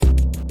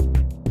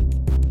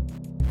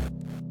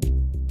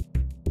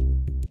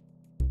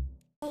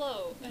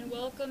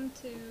Welcome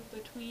to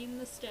Between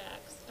the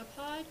Stacks, a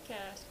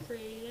podcast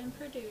created and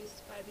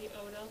produced by the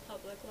Odell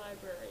Public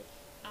Library.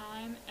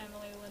 I'm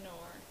Emily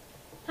Lenore.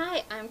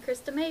 Hi, I'm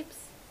Krista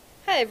Mapes.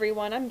 Hi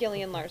everyone, I'm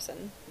Gillian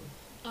Larson.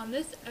 On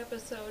this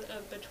episode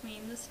of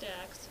Between the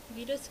Stacks,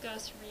 we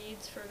discuss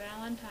reads for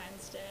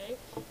Valentine's Day,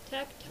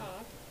 tech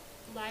talk,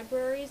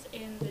 libraries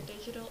in the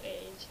digital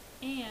age,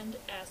 and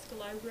Ask a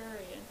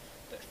Librarian.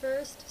 But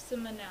first,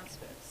 some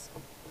announcements.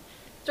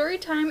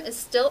 Storytime is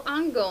still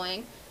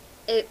ongoing.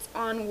 It's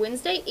on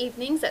Wednesday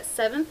evenings at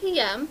 7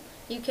 p.m.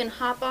 You can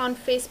hop on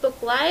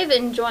Facebook Live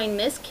and join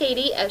Miss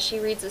Katie as she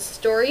reads a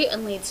story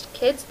and leads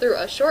kids through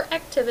a short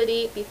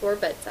activity before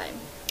bedtime.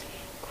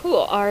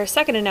 Cool. Our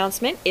second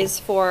announcement is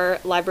for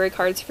library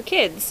cards for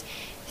kids.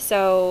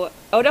 So,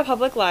 Odell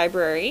Public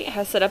Library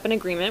has set up an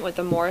agreement with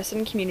the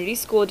Morrison Community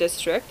School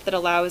District that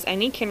allows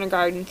any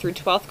kindergarten through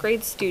 12th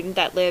grade student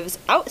that lives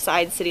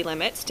outside city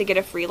limits to get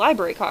a free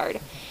library card.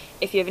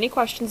 If you have any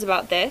questions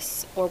about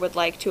this or would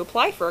like to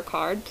apply for a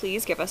card,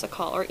 please give us a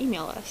call or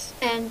email us.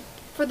 And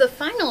for the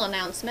final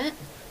announcement,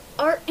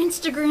 our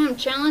Instagram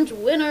challenge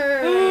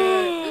winner!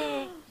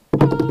 Oh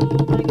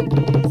my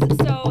goodness.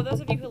 So those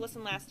of you who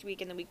listened last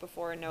week and the week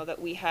before know that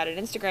we had an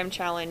Instagram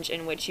challenge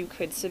in which you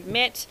could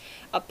submit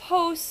a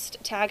post,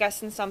 tag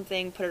us in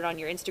something, put it on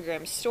your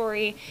Instagram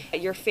story,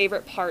 your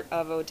favorite part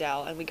of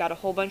Odell. And we got a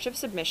whole bunch of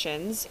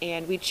submissions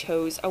and we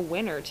chose a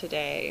winner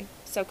today.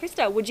 So,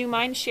 Krista, would you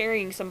mind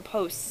sharing some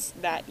posts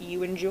that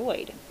you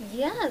enjoyed?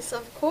 Yes,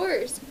 of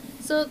course.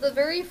 So the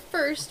very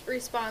first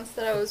response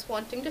that I was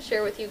wanting to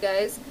share with you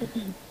guys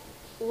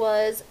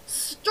was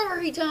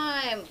story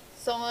time.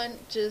 Someone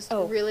just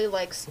really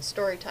likes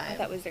story time.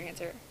 That was their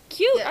answer.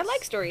 Cute! Yes. I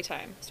like story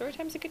time. Story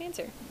time's a good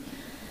answer.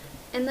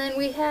 And then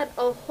we had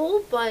a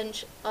whole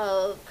bunch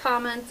of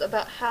comments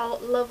about how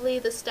lovely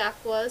the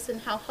staff was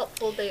and how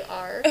helpful they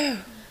are.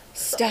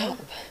 Stop.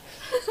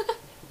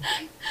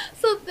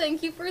 So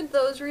thank you for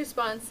those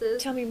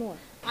responses. Tell me more.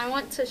 I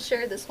want to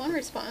share this one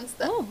response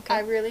that okay. I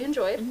really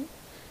enjoyed. Mm-hmm.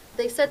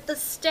 They said the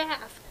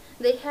staff,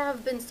 they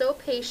have been so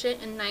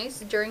patient and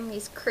nice during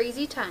these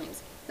crazy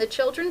times. The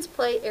children's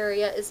play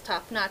area is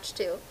top notch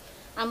too.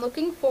 I'm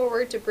looking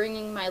forward to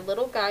bringing my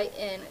little guy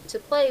in to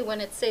play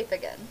when it's safe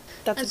again.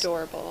 That's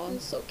adorable.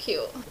 It's so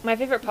cute. My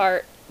favorite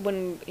part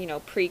when,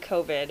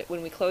 pre-COVID,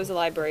 when we closed the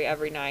library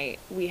every night,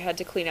 we had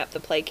to clean up the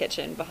play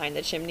kitchen behind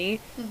the chimney.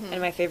 Mm-hmm.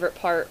 And my favorite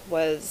part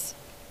was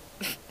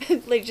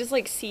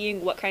just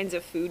seeing what kinds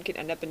of food can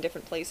end up in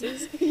different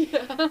places.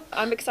 Yeah.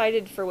 I'm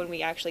excited for when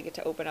we actually get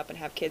to open up and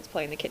have kids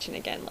play in the kitchen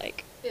again.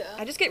 Yeah.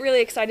 I just get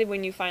really excited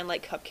when you find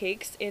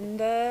cupcakes in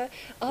the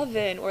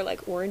oven or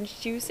orange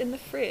juice in the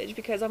fridge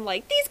because I'm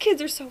like, these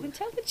kids are so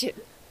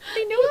intelligent.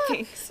 They know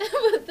things.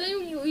 But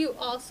then you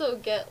also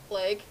get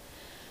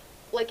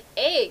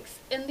eggs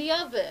in the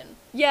oven.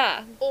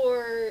 Yeah.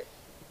 Or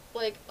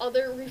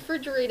other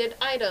refrigerated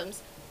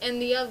items in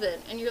the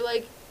oven, and you're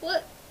like,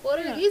 what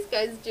are these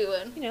guys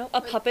doing?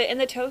 A puppet in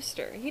the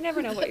toaster. You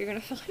never know what you're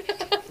gonna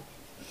find.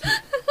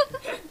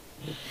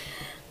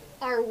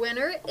 Our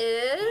winner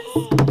is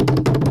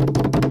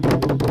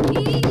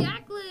E.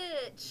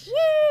 Yaklich.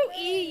 Woo!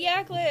 E.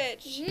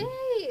 Yaklich.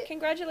 Yay!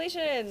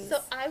 Congratulations. So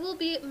I will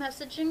be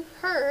messaging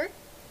her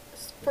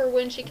for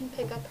when she can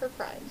pick up her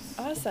prize.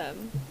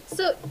 Awesome.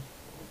 So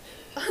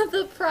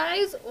the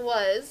prize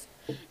was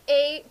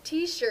a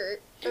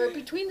t-shirt, or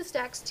Between the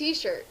Stacks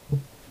t-shirt.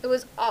 It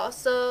was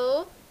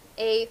also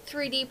a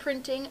 3D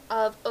printing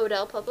of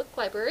Odell Public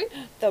Library.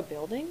 The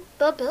building?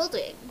 The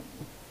building.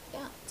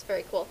 Yeah, it's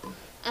very cool.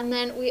 And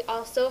then we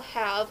also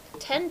have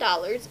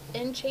 $10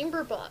 in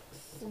chamber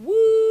bucks.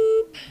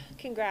 Whoop!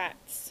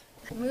 Congrats.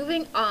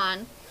 Moving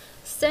on.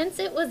 Since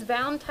it was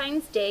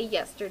Valentine's Day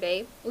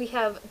yesterday, we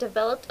have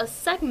developed a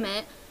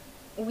segment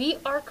we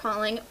are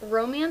calling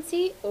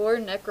Romancy or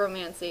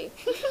Necromancy.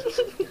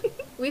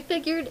 We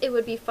figured it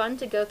would be fun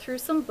to go through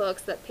some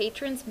books that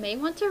patrons may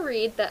want to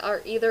read that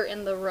are either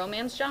in the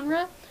romance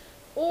genre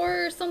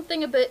or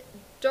something a bit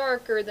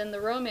darker than the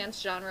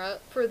romance genre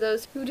for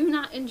those who do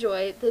not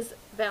enjoy this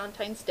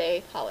Valentine's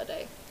Day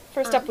holiday.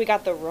 First up, we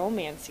got the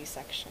romancy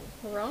section.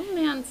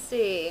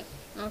 Romancy.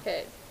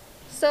 Okay.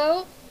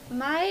 So,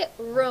 my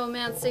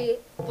romancy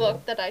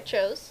book that I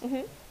chose.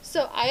 Mm-hmm.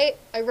 So, I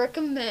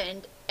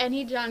recommend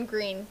any John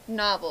Green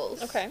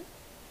novels. Okay.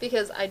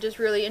 Because I just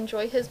really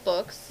enjoy his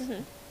books.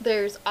 Mm-hmm.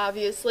 There's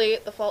obviously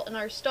The Fault in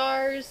Our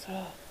Stars,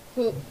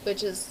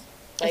 which is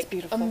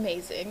beautiful.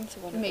 Amazing. It's a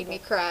wonderful Made me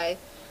book. cry.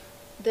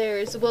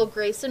 There's Will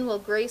Grayson,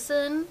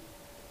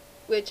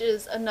 which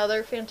is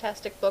another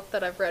fantastic book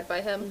that I've read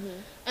by him. Mm-hmm.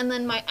 And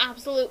then my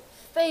absolute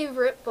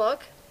favorite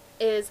book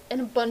is An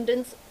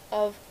Abundance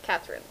of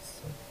Catherines.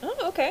 Oh,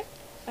 okay.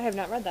 I have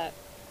not read that.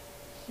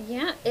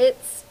 Yeah,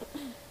 it's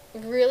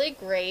really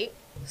great.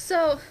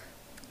 So,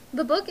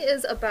 the book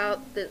is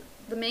about the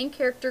main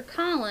character,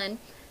 Colin,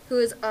 who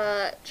is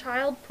a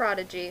child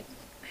prodigy.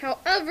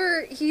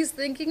 However, he's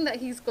thinking that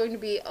he's going to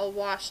be a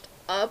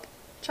washed-up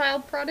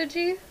child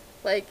prodigy.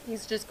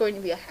 He's just going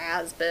to be a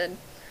has-been.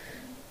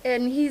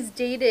 And he's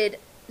dated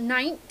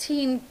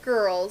 19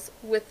 girls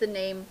with the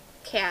name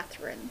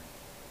Catherine.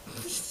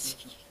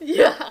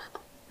 Yeah.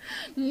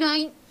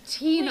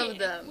 19 of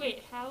them.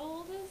 Wait, how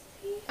old is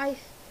he?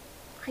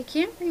 I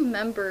can't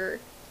remember.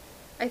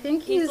 I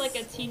think He's like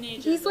a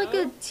teenager. He's like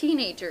a though?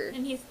 teenager.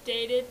 And he's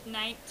dated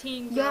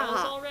 19 girls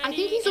Yeah. already. I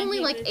think he's and only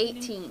he like was-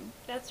 18.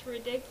 That's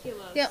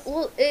ridiculous. Yeah,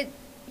 well,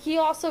 he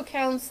also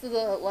counts the,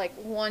 like,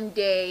 one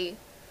day,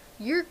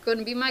 you're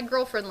gonna be my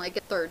girlfriend, like,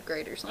 in 3rd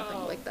grade or something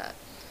Oh. like that.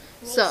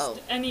 Well, So,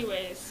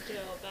 anyways,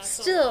 that's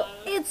still, a lot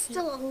of- it's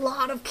still a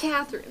lot of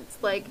Catherines.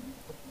 Like,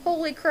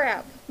 holy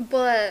crap.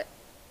 But,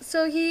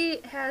 so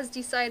he has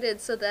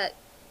decided so that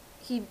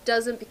he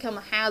doesn't become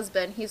a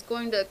has-been, he's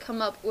going to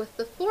come up with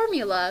the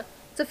formula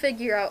to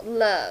figure out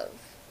love.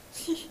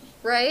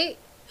 Right?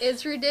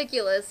 It's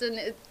ridiculous,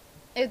 and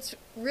it's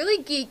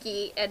really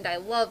geeky, and I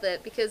love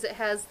it because it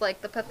has,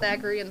 like, the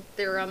Pythagorean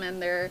theorem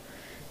in there,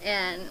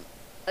 and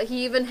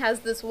he even has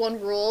this one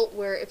rule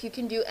where if you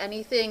can do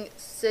anything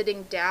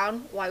sitting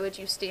down, why would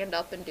you stand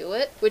up and do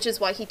it? Which is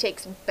why he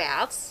takes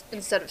baths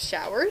instead of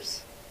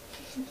showers.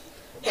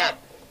 Yeah.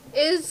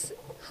 Is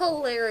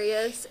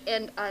hilarious,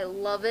 and I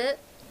love it.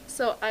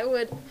 So I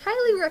would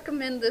highly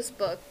recommend this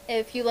book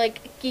if you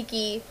like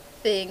geeky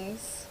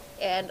things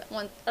and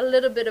want a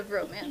little bit of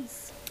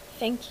romance.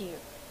 Thank you.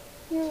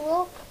 You're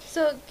welcome.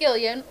 So,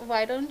 Gillian,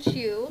 why don't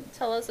you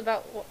tell us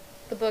about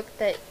the book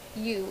that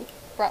you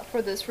brought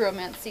for this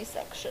romancy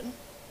section?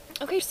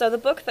 Okay, so the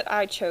book that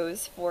I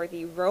chose for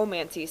the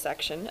romancy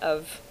section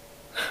of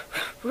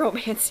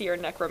Romancy or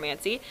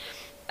Necromancy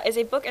is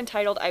a book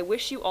entitled I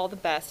Wish You All the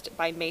Best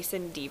by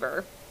Mason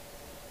Deaver.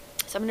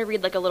 So I'm going to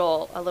read like a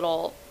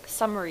little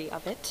summary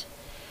of it.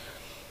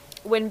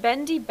 When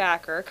Bendy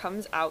Backer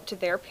comes out to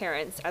their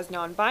parents as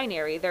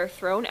non-binary, they're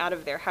thrown out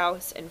of their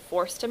house and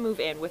forced to move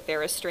in with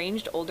their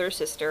estranged older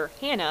sister,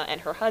 Hannah,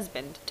 and her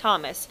husband,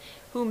 Thomas,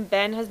 whom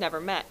Ben has never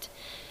met.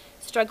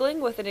 Struggling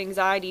with an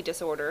anxiety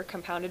disorder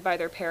compounded by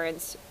their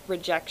parents'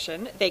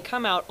 rejection, they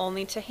come out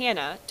only to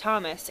Hannah,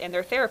 Thomas, and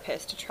their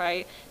therapist to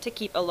try to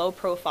keep a low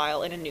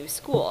profile in a new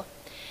school.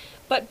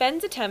 But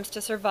Ben's attempts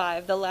to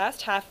survive the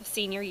last half of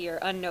senior year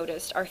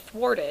unnoticed are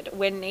thwarted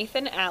when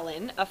Nathan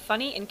Allen, a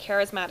funny and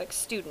charismatic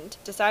student,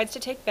 decides to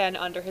take Ben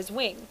under his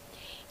wing.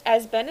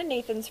 As Ben and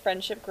Nathan's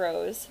friendship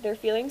grows, their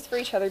feelings for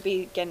each other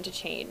begin to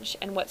change,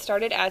 and what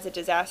started as a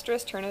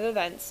disastrous turn of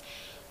events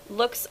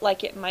looks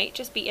like it might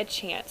just be a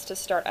chance to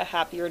start a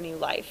happier new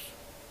life.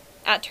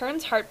 At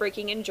turns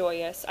heartbreaking and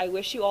joyous, I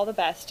Wish You All the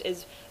Best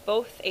is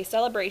both a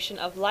celebration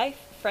of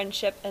life,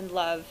 friendship, and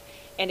love,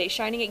 and a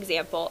shining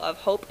example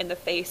of hope in the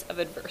face of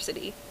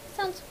adversity.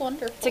 Sounds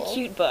wonderful. It's a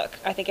cute book.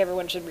 I think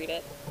everyone should read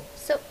it.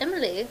 So,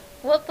 Emily,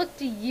 what book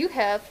do you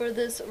have for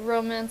this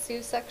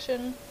romancy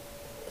section?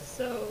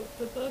 So,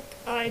 the book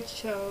I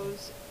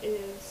chose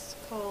is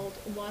called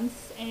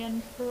Once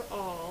and For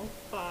All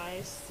by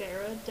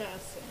Sarah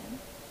Dessen.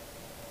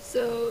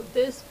 So,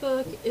 this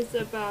book is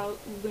about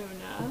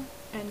Luna,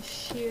 and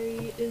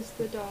she is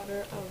the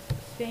daughter of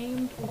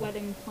famed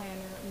wedding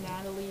planner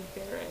Natalie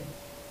Barrett.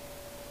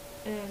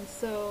 And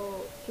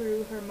so,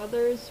 through her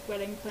mother's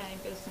wedding planning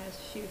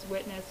business, she's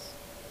witnessed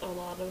a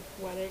lot of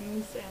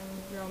weddings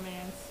and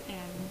romance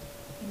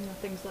and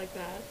things like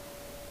that.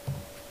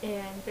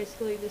 And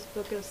basically, this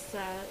book is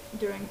set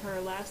during her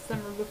last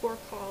summer before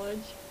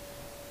college,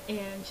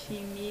 and she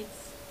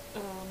meets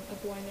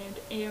a boy named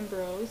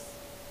Ambrose,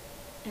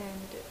 and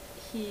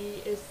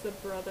he is the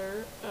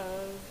brother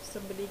of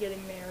somebody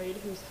getting married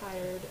who's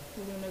hired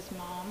Luna's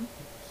mom.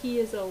 He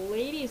is a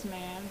ladies'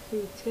 man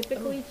who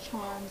typically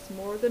charms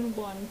more than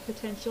one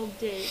potential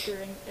date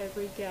during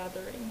every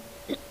gathering.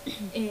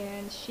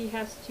 And she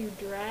has to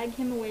drag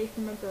him away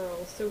from a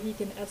girl so he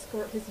can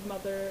escort his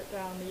mother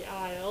down the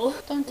aisle.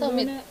 Don't tell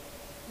me Luna-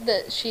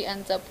 that she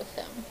ends up with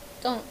him.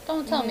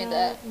 Don't tell me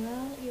that.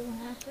 Well, you'll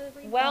have to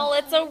read Well,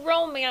 that. it's a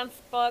romance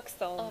book,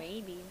 so Oh.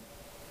 maybe.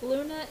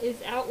 Luna is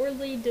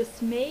outwardly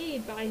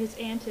dismayed by his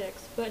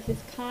antics, but his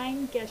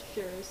kind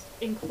gestures,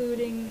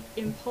 including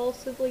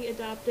impulsively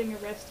adopting a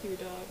rescue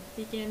dog,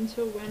 begin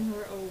to win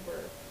her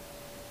over.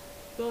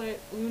 But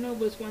Luna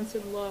was once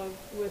in love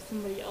with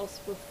somebody else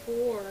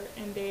before,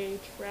 and they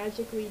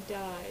tragically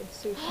died,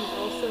 so she's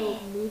also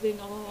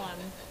moving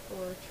on,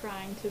 or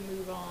trying to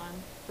move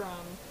on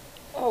from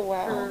Oh,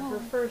 wow. her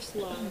first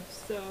love,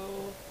 so...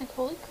 Like,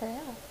 holy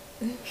crap.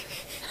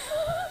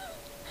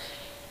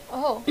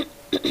 Oh.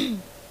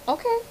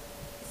 Okay.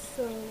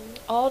 So...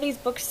 All these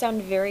books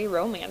sound very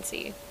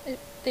romancy.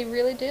 They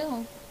really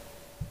do.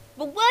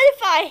 But what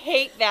if I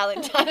hate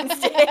Valentine's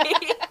Day?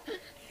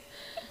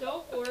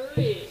 Don't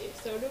worry,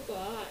 so do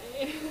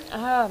I.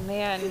 Oh,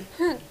 man.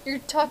 You're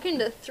talking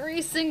to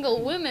 3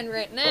 single women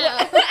right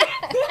now.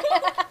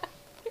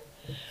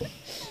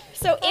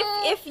 So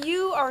if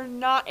you are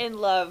not in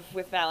love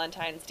with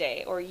Valentine's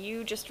Day, or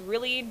you just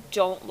really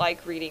don't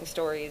like reading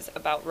stories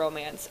about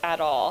romance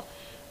at all,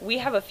 we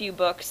have a few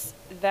books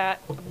that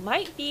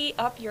might be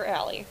up your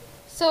alley.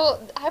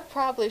 So, I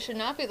probably should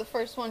not be the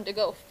first one to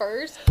go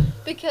first,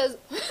 because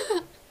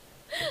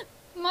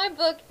my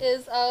book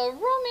is a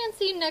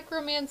romancy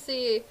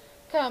necromancy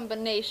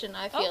combination,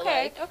 I feel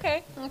like.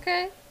 Okay.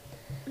 Okay?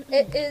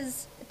 It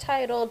is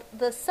titled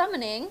The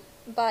Summoning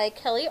by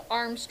Kelly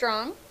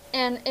Armstrong,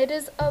 and it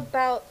is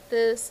about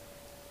this,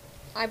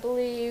 I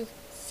believe,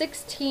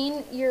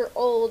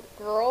 16-year-old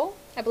girl.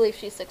 I believe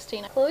she's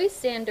 16. Chloe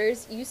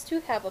Sanders used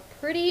to have a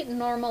pretty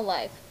normal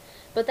life,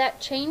 but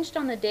that changed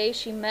on the day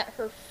she met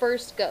her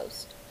first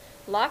ghost.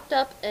 Locked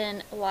up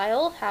in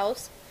Lyle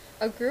House,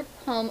 a group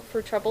home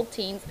for troubled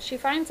teens, she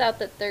finds out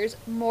that there's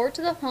more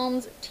to the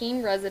home's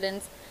teen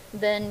residents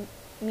than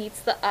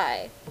meets the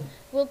eye.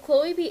 Will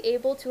Chloe be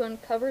able to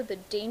uncover the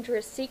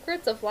dangerous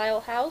secrets of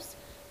Lyle House,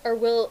 or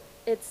will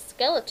its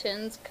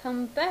skeletons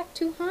come back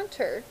to haunt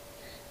her?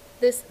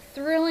 This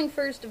thrilling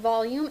first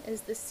volume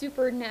is the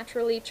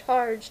supernaturally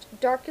charged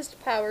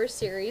Darkest Power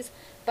series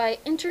by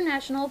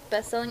international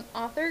bestselling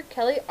author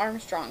Kelly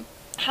Armstrong.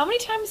 How many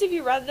times have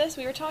you read this?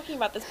 We were talking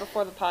about this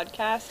before the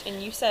podcast,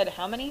 and you said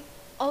how many?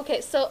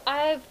 Okay, so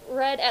I've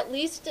read at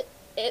least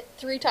it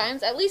 3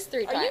 times. At least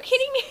 3 times. Are you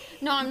kidding me?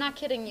 No, I'm not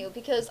kidding you,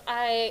 because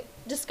I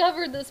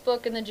discovered this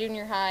book in the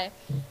junior high,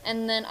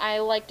 and then I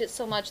liked it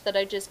so much that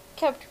I just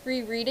kept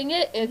rereading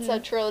it. It's a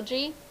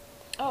trilogy.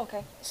 Oh,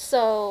 okay.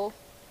 So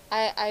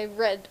I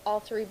read all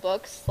 3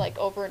 books, like,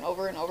 over and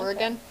over and over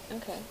again.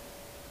 Okay.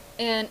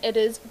 And it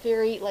is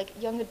very, like,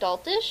 young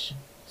adultish.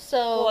 So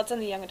Well, it's in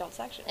the young adult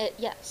section.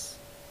 yes.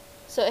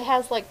 So it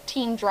has, like,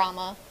 teen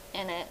drama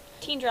in it.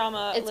 Teen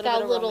drama, It's a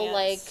got a little little,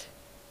 like, romance.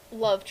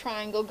 love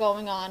triangle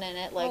going on in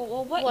it. Like, Oh,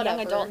 well, what whatever.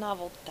 young adult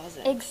novel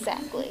doesn't?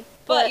 Exactly.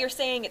 But you're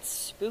saying it's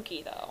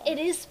spooky, though. It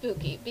is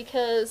spooky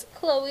because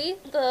Chloe,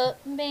 the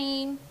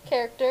main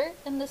character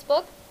in this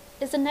book,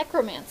 is a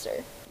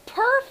necromancer.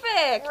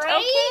 Perfect!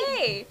 Right?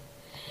 Okay!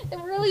 It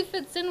really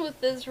fits in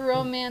with this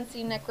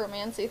romancy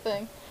necromancy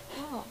thing.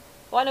 Oh.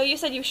 Well, I know you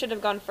said you should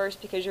have gone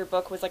first because your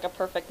book was like a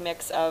perfect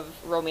mix of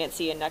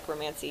romancy and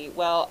necromancy.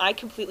 Well, I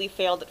completely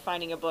failed at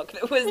finding a book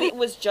that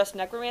was just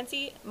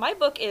necromancy. My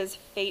book is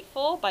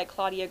Fateful by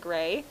Claudia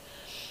Gray,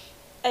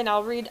 and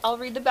I'll read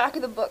the back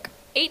of the book.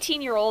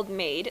 18-year-old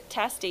maid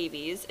Tess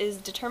Davies is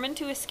determined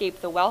to escape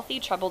the wealthy,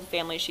 troubled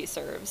family she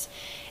serves.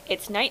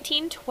 It's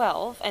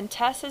 1912, and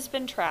Tess has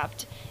been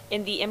trapped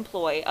in the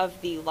employ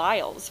of the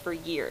Lyles for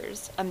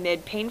years,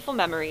 amid painful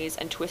memories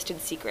and twisted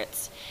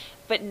secrets.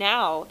 But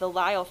now the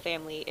Lyle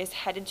family is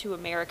headed to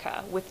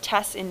America with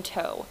Tess in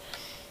tow.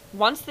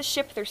 Once the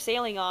ship they're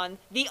sailing on,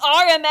 the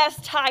RMS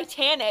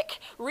Titanic,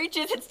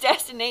 reaches its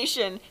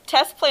destination,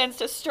 Tess plans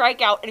to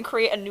strike out and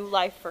create a new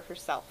life for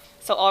herself.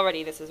 So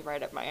already this is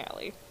right up my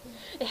alley.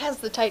 It has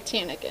the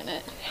Titanic in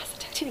it. It has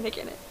the Titanic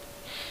in it.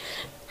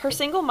 Her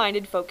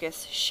single-minded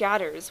focus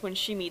shatters when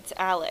she meets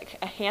Alec,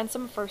 a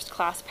handsome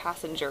first-class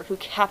passenger who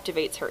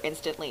captivates her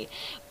instantly.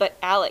 But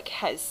Alec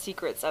has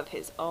secrets of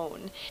his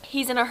own.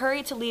 He's in a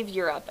hurry to leave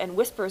Europe, and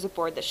whispers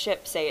aboard the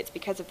ship say it's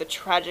because of the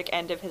tragic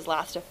end of his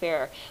last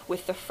affair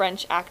with the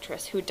French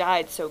actress who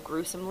died so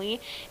gruesomely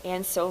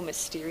and so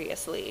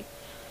mysteriously.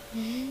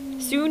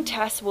 Soon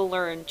Tess will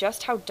learn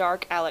just how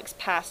dark Alec's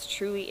past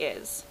truly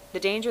is. The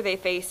danger they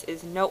face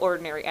is no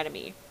ordinary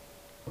enemy.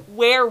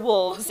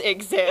 Werewolves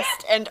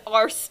exist and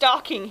are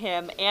stalking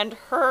him and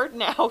her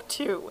now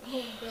too.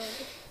 Oh, God.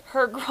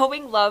 Her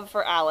growing love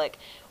for Alec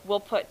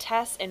will put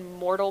Tess in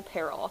mortal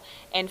peril,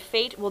 and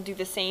fate will do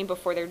the same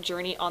before their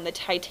journey on the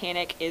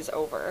Titanic is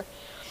over.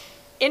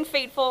 In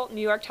Fateful,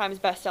 New York Times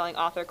bestselling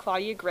author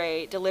Claudia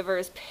Gray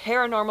delivers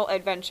paranormal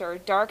adventure,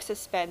 dark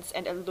suspense,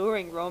 and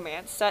alluring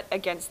romance set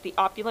against the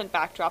opulent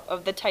backdrop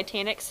of the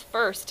Titanic's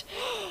first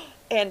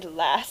and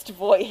last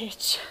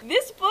voyage.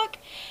 This book,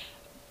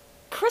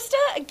 Krista,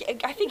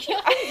 I think you...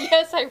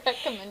 Yes, I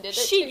recommended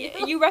it to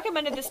you. You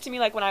recommended this to me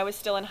like when I was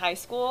still in high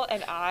school,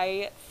 and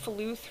I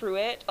flew through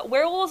it.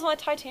 Werewolves on the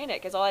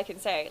Titanic is all I can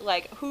say.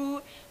 Like,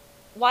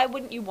 why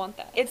wouldn't you want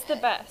that? It's the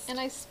best. And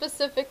I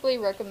specifically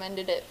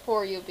recommended it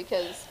for you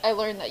because I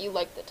learned that you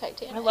liked the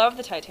Titanic. I love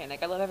the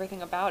Titanic. I love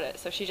everything about it.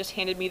 So she just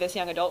handed me this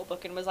young adult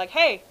book and was like,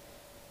 hey,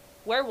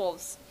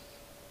 werewolves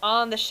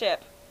on the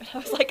ship. And I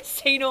was like,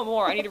 say no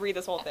more. I need to read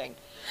this whole thing.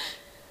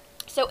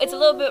 So it's a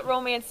little bit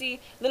romancy,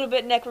 a little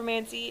bit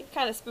necromancy,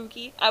 kind of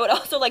spooky. I would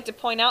also like to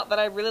point out that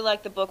I really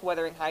like the book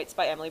Wuthering Heights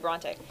by Emily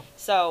Bronte.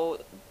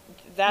 So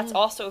that's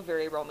also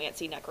very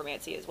romancy,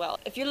 necromancy as well.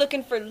 If you're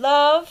looking for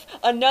love,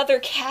 another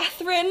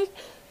Catherine.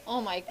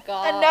 Oh my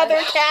god. Another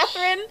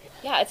Catherine.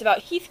 Yeah, it's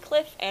about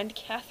Heathcliff and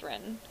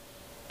Catherine.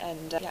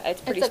 And yeah,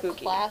 it's pretty spooky.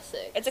 It's a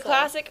classic. It's a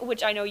classic,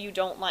 which I know you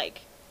don't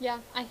like. Yeah,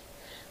 I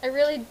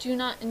really do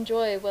not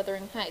enjoy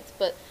Wuthering Heights,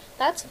 but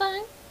that's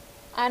fine.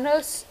 I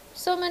know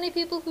so many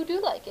people who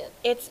do like it.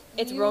 It's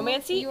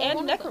romancy you are and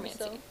one of them,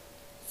 necromancy.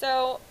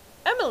 So,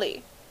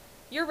 Emily,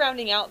 you're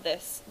rounding out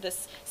this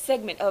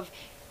segment of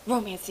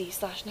romancy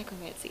 /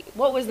 necromancy.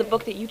 What was the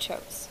book that you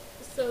chose?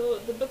 So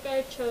the book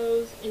I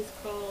chose is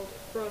called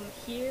From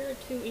Here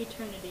to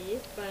Eternity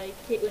by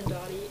Caitlin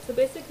Doughty. So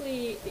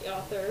basically the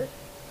author,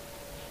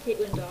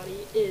 Caitlin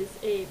Doughty, is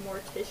a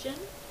mortician,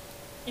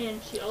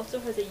 and she also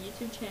has a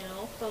YouTube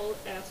channel called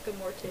Ask a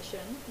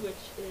Mortician, which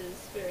is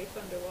very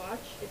fun to watch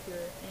if you're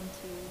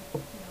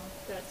into,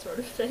 that sort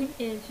of thing.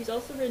 And she's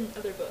also written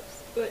other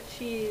books, but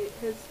she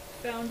has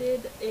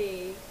founded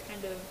a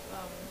kind of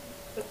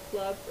a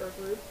club or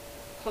group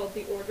called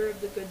the Order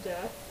of the Good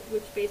Death,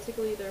 which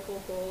basically their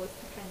whole goal is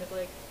to kind of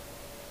like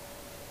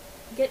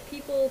get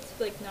people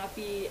to like not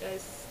be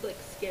as like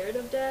scared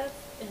of death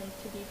and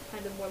to be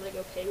kind of more like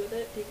okay with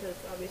it, because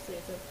obviously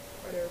it's a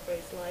part of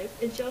everybody's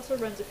life. And she also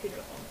runs a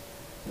funeral home.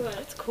 But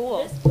That's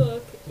cool. this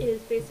book is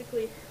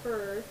basically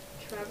her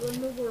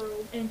traveling the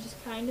world and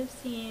just kind of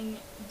seeing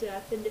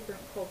death in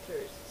different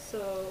cultures.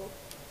 So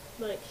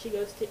like she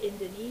goes to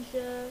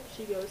Indonesia,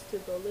 she goes to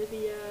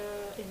Bolivia,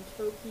 in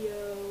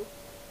Tokyo,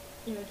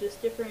 you know,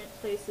 just different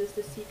places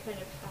to see kind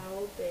of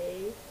how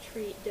they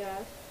treat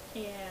death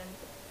and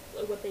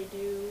what they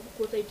do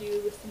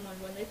with someone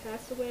when they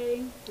pass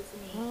away. Because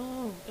I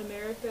mean,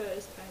 America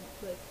is kind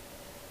of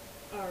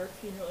like, our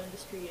funeral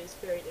industry is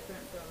very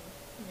different from,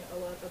 you know,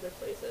 a lot of other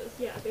places.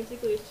 Yeah,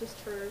 basically it's just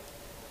her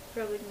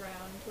traveling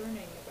around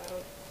learning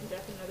about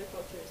death in other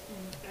cultures,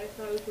 and I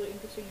thought it was really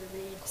interesting to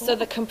read. So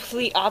the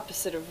complete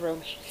opposite of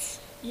romance.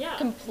 Yeah.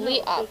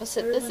 Complete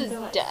opposite. This is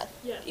everyone dies. death.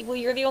 Yes. Well,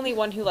 you're the only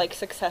one who like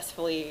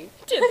successfully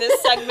did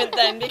this segment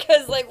then,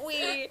 because like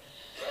we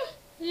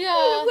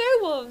Yeah.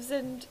 werewolves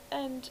and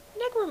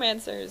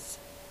necromancers.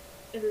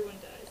 Everyone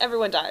dies.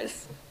 Everyone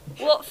dies.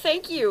 Well,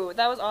 thank you.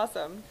 That was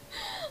awesome.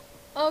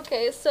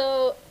 Okay,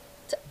 so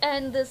to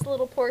end this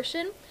little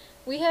portion,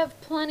 we have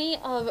plenty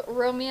of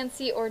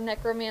romancy or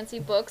necromancy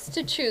books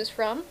to choose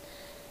from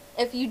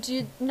if you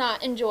do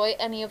not enjoy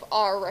any of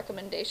our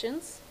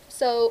recommendations.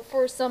 So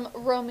for some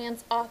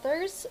romance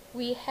authors,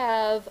 we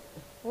have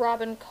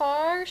Robin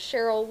Carr,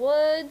 Cheryl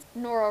Woods,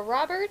 Nora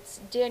Roberts,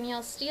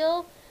 Danielle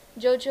Steele,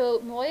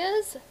 Jojo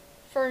Moyes,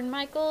 Fern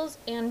Michaels,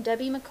 and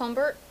Debbie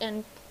McComber,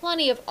 and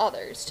plenty of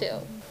others too.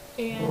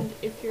 And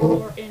if you're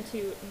more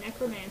into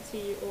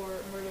necromancy or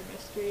murder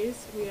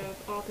mysteries, we have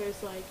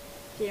authors like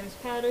James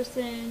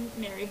Patterson,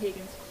 Mary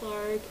Higgins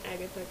Clark,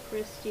 Agatha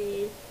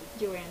Christie,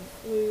 Joanne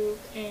Fluke,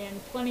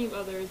 and plenty of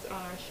others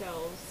on our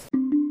shelves.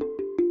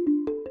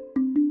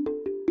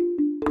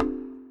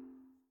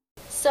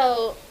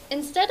 So,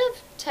 instead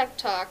of Tech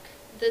Talk,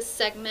 this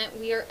segment,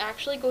 we are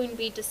actually going to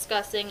be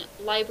discussing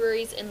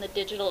libraries in the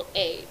digital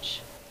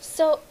age.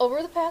 So,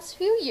 over the past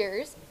few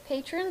years,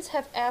 patrons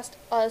have asked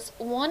us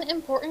one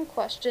important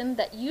question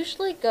that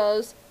usually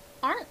goes,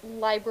 aren't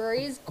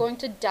libraries going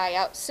to die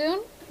out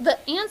soon? The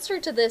answer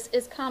to this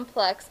is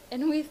complex,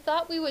 and we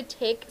thought we would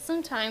take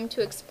some time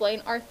to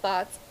explain our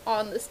thoughts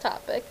on this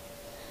topic.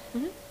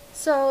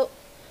 So,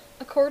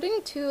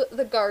 according to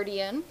The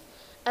Guardian,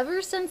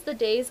 ever since the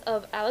days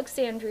of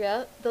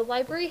Alexandria, the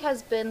library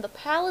has been the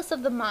palace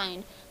of the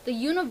mind, the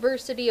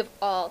university of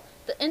all.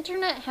 The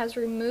internet has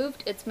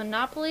removed its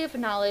monopoly of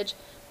knowledge,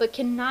 but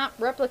cannot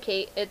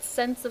replicate its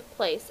sense of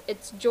place,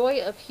 its joy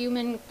of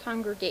human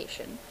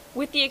congregation.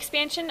 With the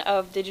expansion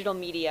of digital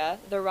media,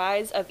 the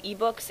rise of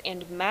ebooks,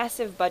 and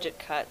massive budget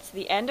cuts,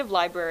 the end of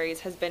libraries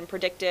has been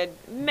predicted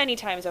many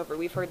times over.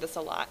 We've heard this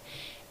a lot.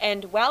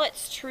 And while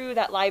it's true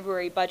that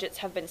library budgets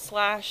have been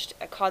slashed,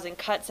 causing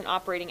cuts in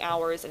operating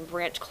hours and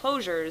branch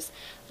closures,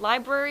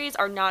 libraries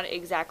are not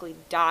exactly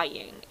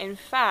dying. In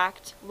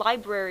fact,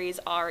 libraries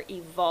are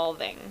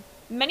evolving.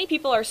 Many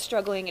people are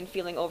struggling and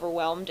feeling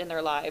overwhelmed in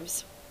their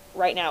lives,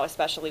 right now,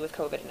 especially with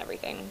COVID and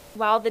everything.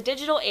 While the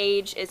digital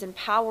age is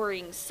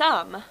empowering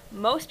some,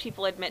 most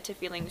people admit to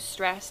feeling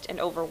stressed and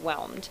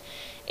overwhelmed.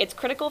 It's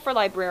critical for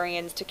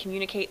librarians to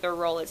communicate their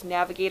role as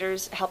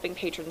navigators, helping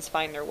patrons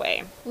find their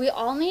way. We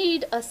all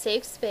need a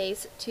safe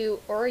space to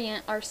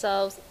orient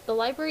ourselves. The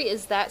library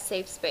is that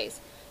safe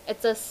space.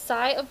 It's a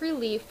sigh of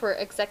relief for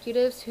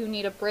executives who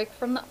need a break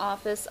from the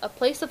office, a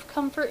place of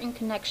comfort and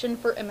connection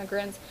for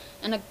immigrants,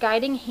 and a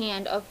guiding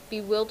hand of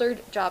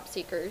bewildered job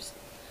seekers.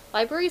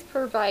 Libraries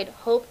provide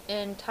hope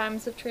in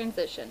times of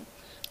transition.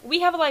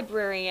 We have a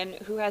librarian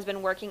who has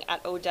been working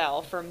at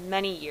Odell for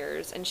many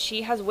years, and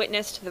she has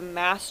witnessed the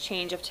mass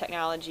change of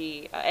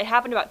technology. It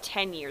happened about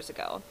 10 years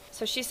ago.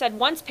 So she said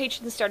once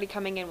patrons started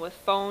coming in with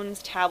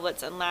phones,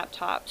 tablets, and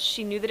laptops,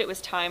 she knew that it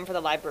was time for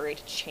the library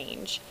to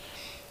change.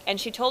 And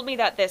she told me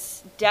that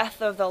this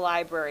death of the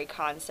library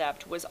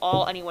concept was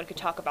all anyone could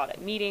talk about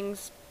at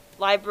meetings.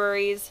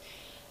 Libraries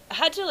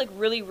had to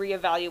really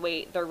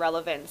reevaluate their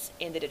relevance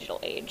in the digital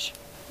age.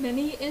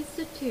 Many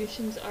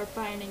institutions are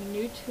finding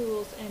new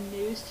tools and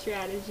new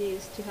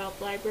strategies to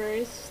help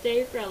libraries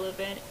stay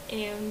relevant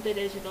in the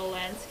digital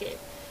landscape.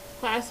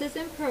 Classes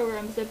and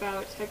programs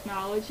about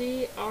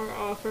technology are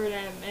offered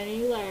at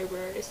many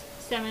libraries.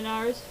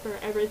 Seminars for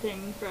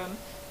everything from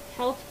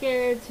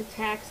healthcare to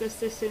tax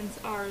assistance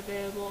are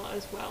available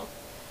as well.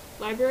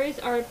 Libraries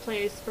are a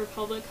place for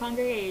public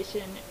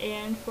congregation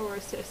and for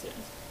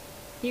assistance.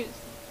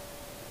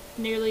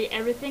 Nearly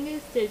everything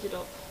is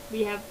digital.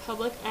 We have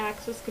public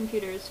access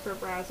computers for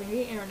browsing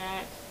the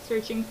internet,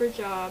 searching for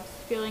jobs,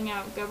 filling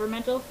out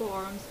governmental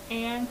forms,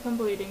 and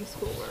completing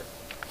schoolwork.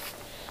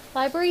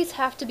 Libraries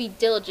have to be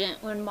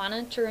diligent when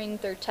monitoring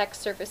their tech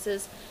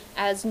services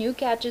as new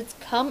gadgets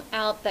come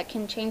out that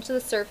can change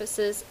the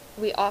services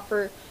we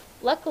offer.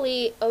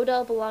 Luckily,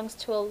 Odell belongs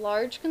to a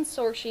large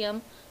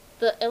consortium,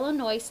 the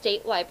Illinois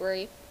State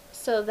Library,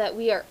 so that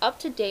we are up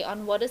to date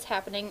on what is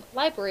happening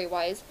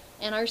library-wise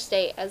in our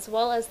state as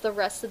well as the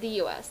rest of the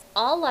U.S.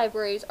 All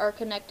libraries are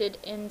connected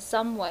in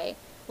some way,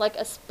 like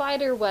a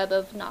spider web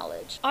of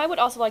knowledge. I would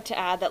also like to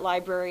add that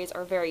libraries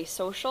are very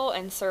social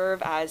and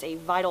serve as a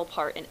vital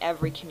part in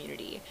every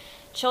community.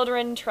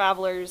 Children,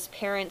 travelers,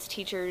 parents,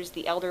 teachers,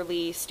 the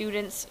elderly,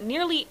 students,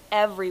 nearly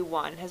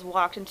everyone has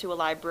walked into a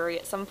library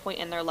at some point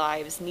in their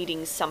lives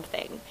needing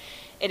something.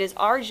 It is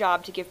our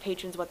job to give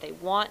patrons what they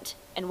want,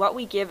 and what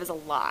we give is a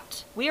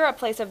lot. We are a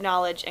place of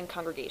knowledge and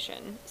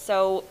congregation.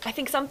 So I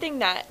think something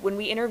that when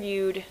we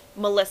interviewed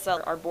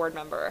Melissa, our board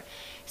member,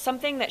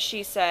 something that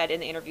she said in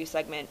the interview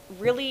segment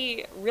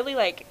really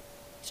like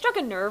struck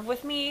a nerve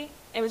with me.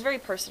 It was very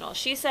personal.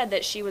 She said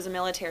that she was a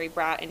military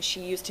brat and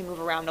she used to move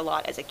around a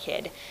lot as a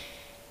kid.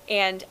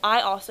 And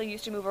I also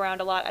used to move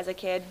around a lot as a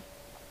kid.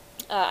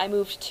 I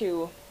moved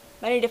to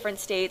many different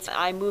states.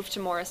 I moved to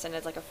Morrison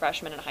as like a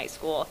freshman in high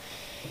school.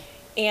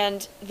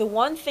 And the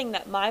one thing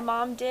that my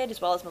mom did,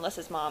 as well as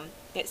Melissa's mom,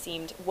 it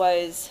seemed,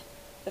 was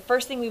the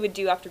first thing we would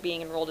do after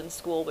being enrolled in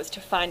school was to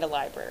find a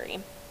library.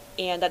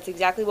 And that's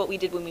exactly what we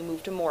did when we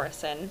moved to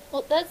Morrison.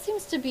 Well, that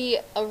seems to be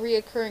a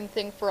reoccurring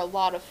thing for a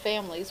lot of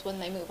families when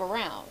they move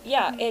around.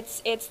 Yeah,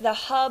 it's the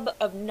hub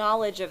of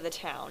knowledge of the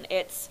town.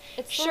 It's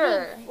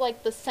sort of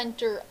like the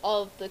center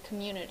of the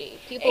community.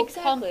 People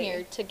come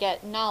here to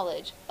get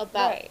knowledge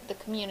about the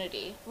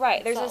community.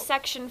 Right. There's a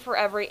section for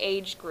every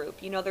age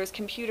group. You know, there's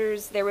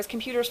computers. There was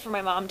computers for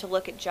my mom to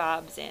look at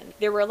jobs in.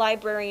 There were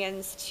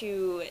librarians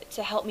to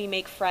help me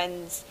make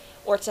friends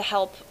or to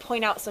help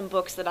point out some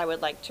books that I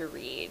would like to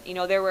read. You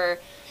know, there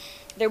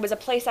was a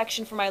play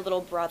section for my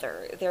little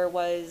brother.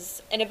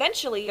 And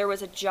eventually there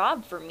was a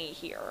job for me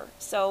here.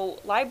 So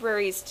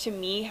libraries to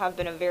me have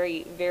been a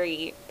very,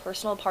 very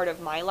personal part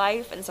of my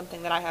life and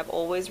something that I have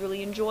always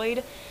really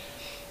enjoyed.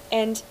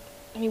 And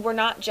I mean, we're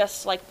not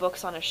just like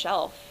books on a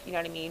shelf, you know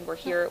what I mean?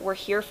 We're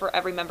here for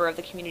every member of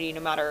the community, no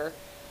matter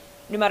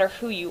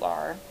who you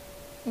are.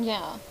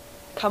 Yeah.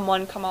 Come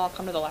one, come all,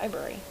 come to the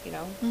library, you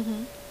know?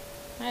 Mm-hmm.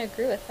 I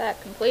agree with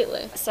that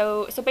completely.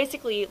 So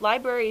basically,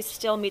 libraries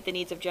still meet the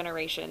needs of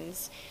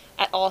generations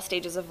at all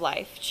stages of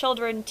life.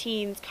 Children,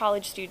 teens,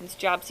 college students,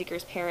 job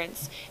seekers,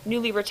 parents,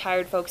 newly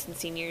retired folks, and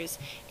seniors.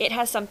 It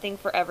has something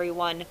for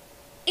everyone,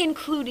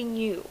 including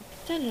you.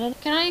 Can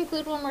I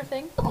include one more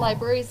thing?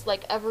 Libraries,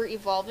 like, ever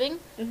evolving.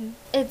 Mm-hmm.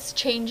 It's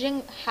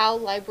changing how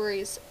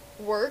libraries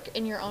work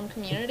in your own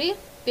community.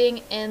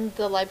 Being in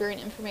the library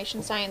and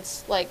information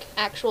science, like,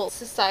 actual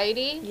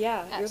society.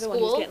 Yeah, you're the one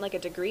who's getting, like, a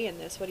degree in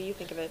this. What do you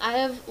think of it? I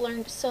have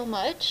learned so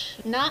much.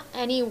 Not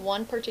any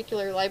one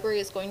particular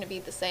library is going to be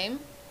the same.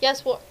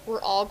 Yes,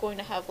 we're all going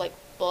to have, like,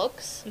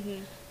 books,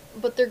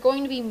 but they're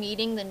going to be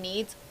meeting the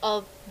needs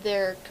of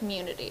their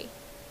community.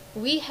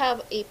 We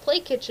have a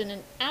play kitchen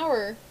in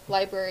our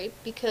library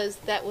because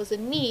that was a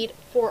need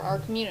for our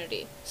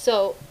community.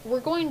 So we're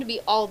going to be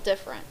all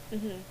different.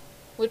 Mm-hmm.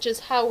 Which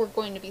is how we're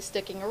going to be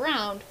sticking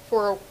around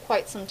for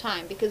quite some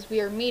time because we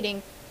are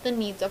meeting the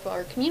needs of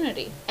our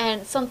community.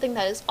 And something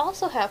that is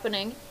also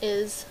happening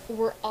is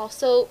we're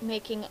also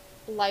making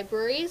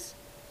libraries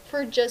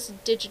for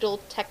just digital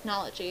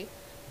technology.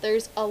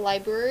 There's a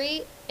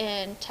library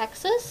in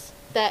Texas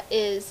that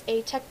is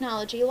a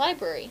technology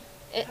library.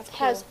 It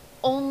has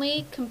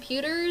only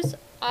computers,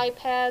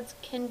 iPads,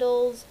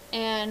 Kindles,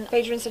 and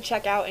patrons to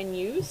check out and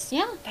use?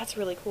 Yeah. That's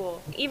really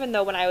cool. Even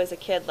though when I was a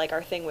kid, like,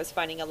 our thing was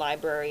finding a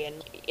library,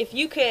 and if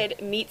you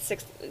could meet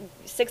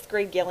sixth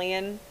grade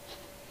Gillian,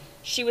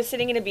 she was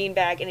sitting in a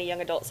beanbag in a young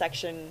adult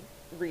section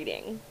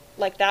reading.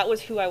 Like, that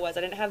was who I was.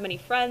 I didn't have many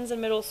friends in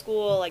middle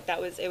school. Like,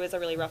 it was a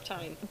really rough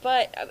time.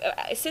 But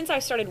since I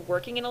started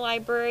working in a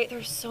library,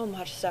 there's so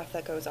much stuff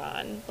that goes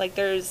on. Like,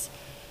 there's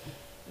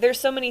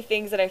so many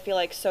things that I feel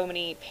like so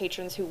many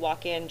patrons who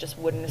walk in just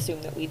wouldn't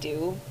assume that we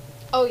do.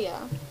 Oh,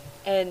 yeah.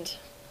 And,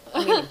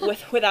 I mean,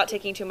 without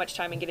taking too much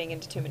time and getting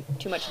into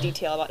too much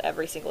detail about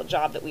every single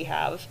job that we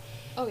have.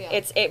 Oh, yeah.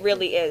 It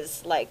really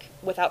is, like,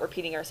 without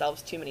repeating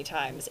ourselves too many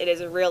times, it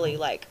is really,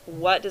 like,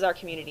 what does our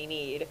community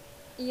need?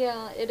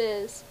 Yeah, it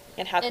is.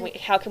 And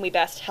how can we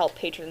best help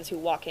patrons who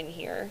walk in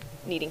here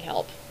needing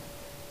help?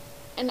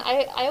 And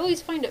I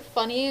always find it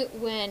funny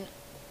when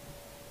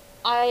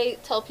I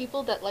tell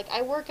people that, like,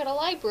 I work at a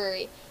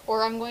library,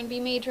 or I'm going to be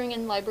majoring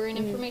in library and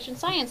information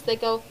science. They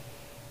go,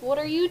 what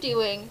are you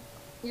doing?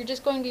 You're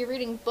just going to be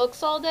reading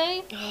books all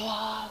day?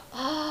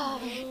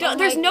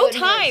 There's no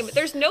time.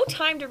 There's no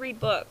time to read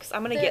books.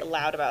 I'm going to get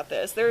loud about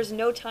this. There's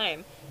no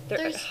time.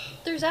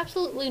 There's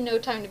absolutely no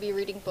time to be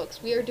reading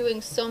books. We are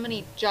doing so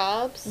many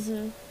jobs,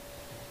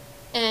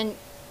 and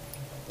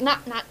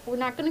we're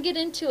not going to get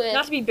into it.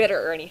 Not to be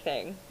bitter or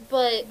anything,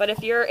 but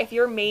if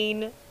your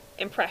main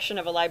impression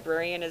of a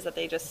librarian is that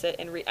they just sit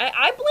and read.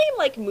 I blame,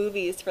 like,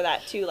 movies for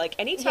that too. Like,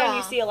 anytime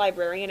you see a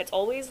librarian, it's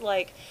always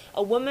like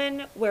a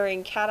woman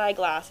wearing cat-eye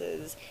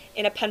glasses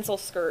in a pencil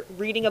skirt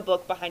reading a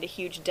book behind a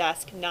huge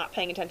desk, not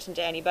paying attention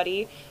to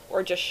anybody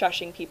or just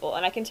shushing people.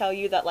 And I can tell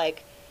you that,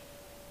 like,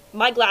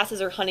 my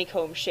glasses are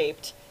honeycomb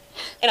shaped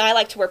and I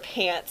like to wear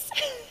pants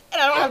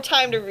and I don't have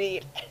time to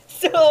read.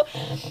 So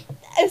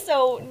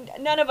So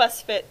none of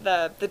us fit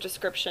the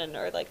description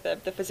or like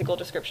the physical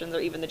descriptions or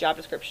even the job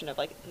description of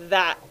like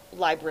that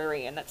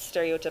librarian, that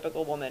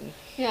stereotypical woman.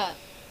 Yeah.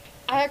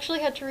 I actually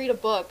had to read a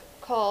book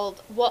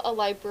called What a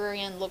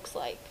Librarian Looks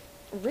Like.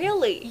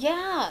 Really?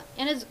 Yeah,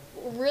 and it's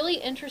really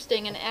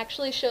interesting and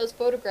actually shows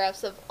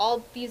photographs of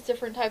all these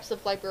different types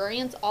of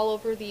librarians all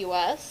over the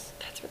U.S.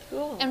 That's really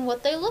cool. and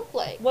what they look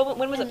like.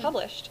 When was it And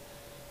published?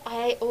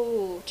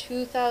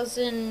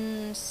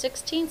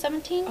 2016,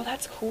 17? Oh,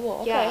 that's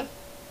cool. Okay. Yeah.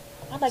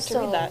 I'd like to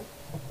read that.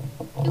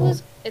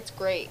 It's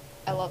great.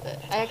 I love it.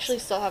 I actually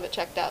still have it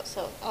checked out,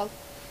 so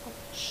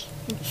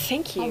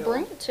Thank you. I'll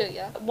bring it to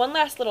you. One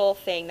last little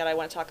thing that I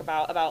want to talk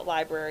about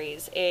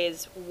libraries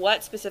is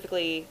what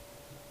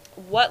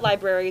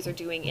libraries are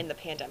doing in the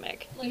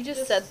pandemic. You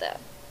just said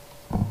that.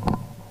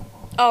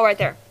 Oh, right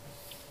there.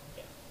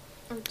 Yeah.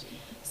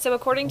 So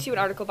according to an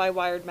article by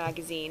Wired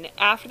Magazine,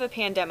 after the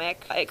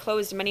pandemic, it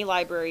closed many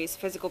libraries'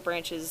 physical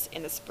branches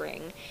in the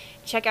spring.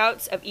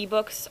 Checkouts of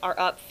ebooks are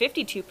up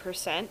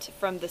 52%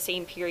 from the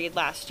same period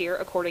last year,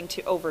 according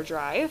to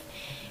Overdrive,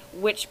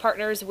 which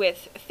partners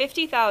with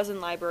 50,000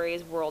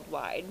 libraries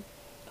worldwide.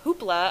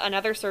 Hoopla,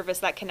 another service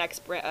that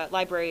connects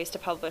libraries to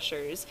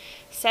publishers,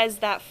 says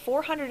that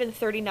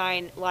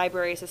 439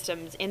 library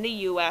systems in the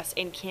US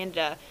and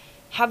Canada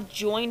have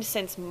joined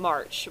since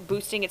March,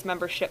 boosting its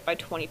membership by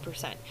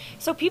 20%.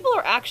 So people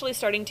are actually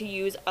starting to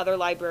use other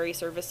library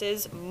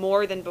services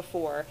more than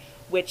before,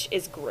 which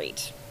is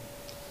great.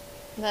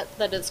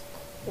 That is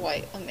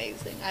quite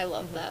amazing. I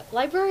love that.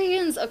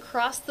 Librarians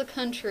across the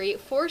country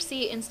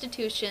foresee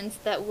institutions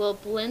that will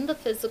blend the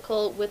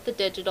physical with the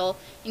digital,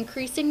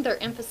 increasing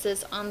their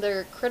emphasis on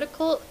their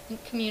critical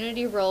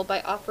community role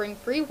by offering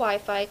free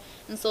Wi-Fi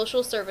and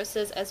social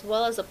services, as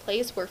well as a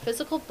place where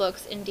physical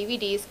books and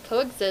DVDs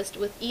coexist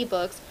with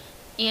ebooks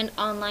and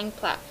online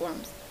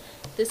platforms.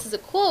 This is a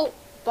quote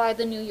by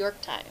the New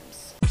York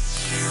Times.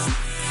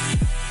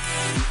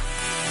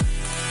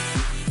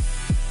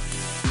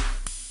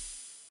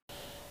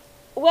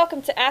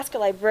 Welcome to Ask a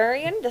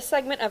Librarian, the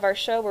segment of our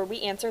show where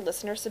we answer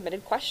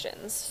listener-submitted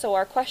questions. So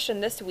our question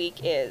this week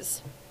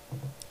is,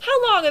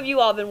 how long have you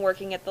all been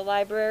working at the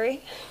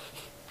library?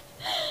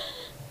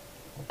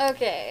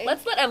 Okay.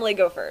 Let's let Emily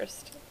go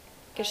first,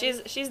 because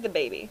she's the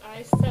baby.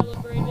 I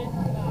celebrated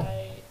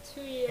my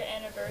 2-year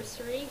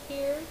anniversary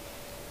here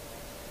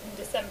in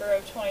December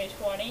of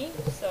 2020,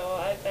 so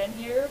I've been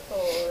here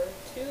for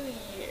 2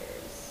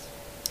 years.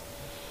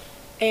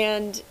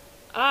 And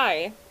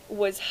I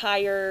was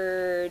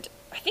hired,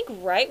 I think,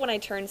 right when I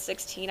turned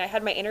 16. I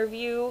had my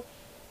interview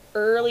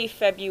early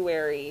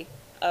February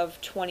of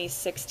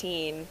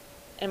 2016,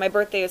 and my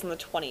birthday was on the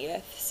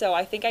 20th. So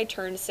I think I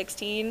turned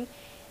 16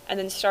 and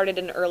then started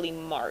in early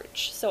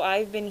March. So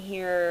I've been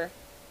here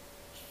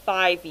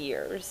 5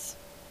 years.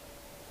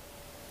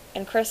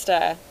 And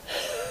Krista,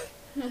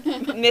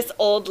 Miss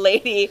Old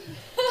Lady.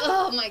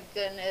 Oh my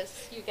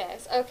goodness, you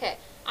guys. Okay.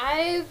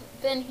 I've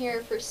been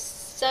here for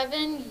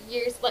 7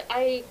 years. Like,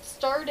 I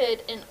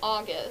started in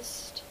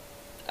August.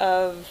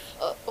 Of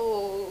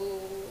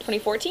 2014?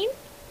 2014?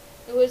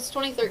 It was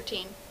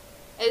 2013.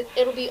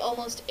 It'll be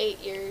almost 8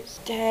 years.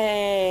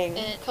 Dang.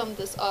 And come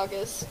this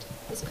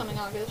coming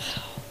August.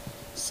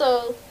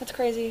 So, That's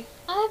crazy.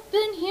 I've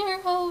been here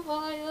a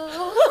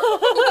while.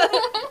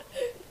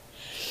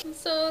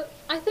 So,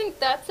 I think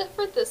that's it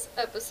for this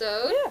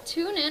episode. Yeah.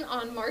 Tune in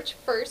on March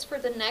 1st for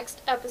the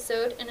next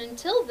episode, and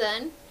until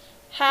then,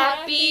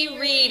 Happy Happy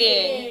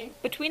reading! reading!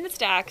 Between the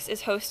Stacks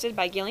is hosted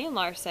by Gillian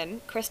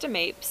Larson, Krista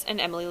Mapes, and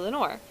Emily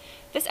Lenore.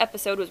 This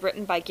episode was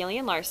written by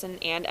Gillian Larson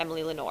and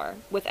Emily Lenore,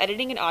 with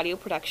editing and audio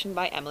production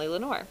by Emily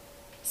Lenore.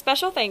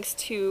 Special thanks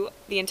to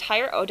the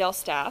entire Odell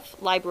staff,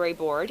 library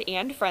board,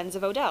 and friends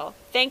of Odell.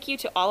 Thank you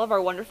to all of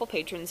our wonderful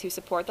patrons who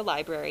support the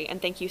library,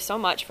 and thank you so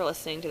much for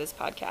listening to this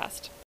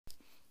podcast.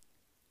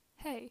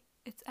 Hey,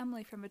 it's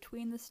Emily from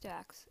Between the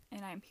Stacks,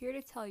 and I'm here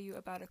to tell you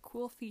about a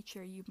cool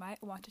feature you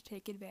might want to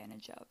take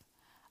advantage of.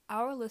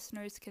 Our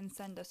listeners can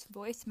send us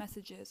voice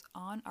messages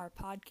on our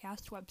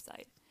podcast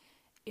website.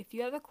 If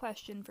you have a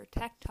question for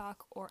Tech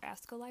Talk or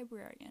Ask a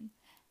Librarian,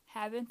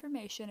 have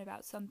information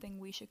about something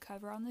we should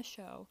cover on the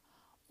show,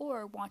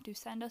 or want to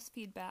send us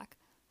feedback,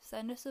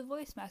 send us a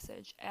voice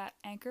message at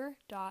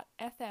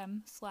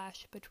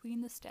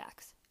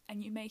anchor.fm/betweenthestacks,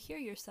 and you may hear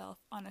yourself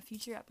on a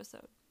future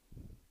episode.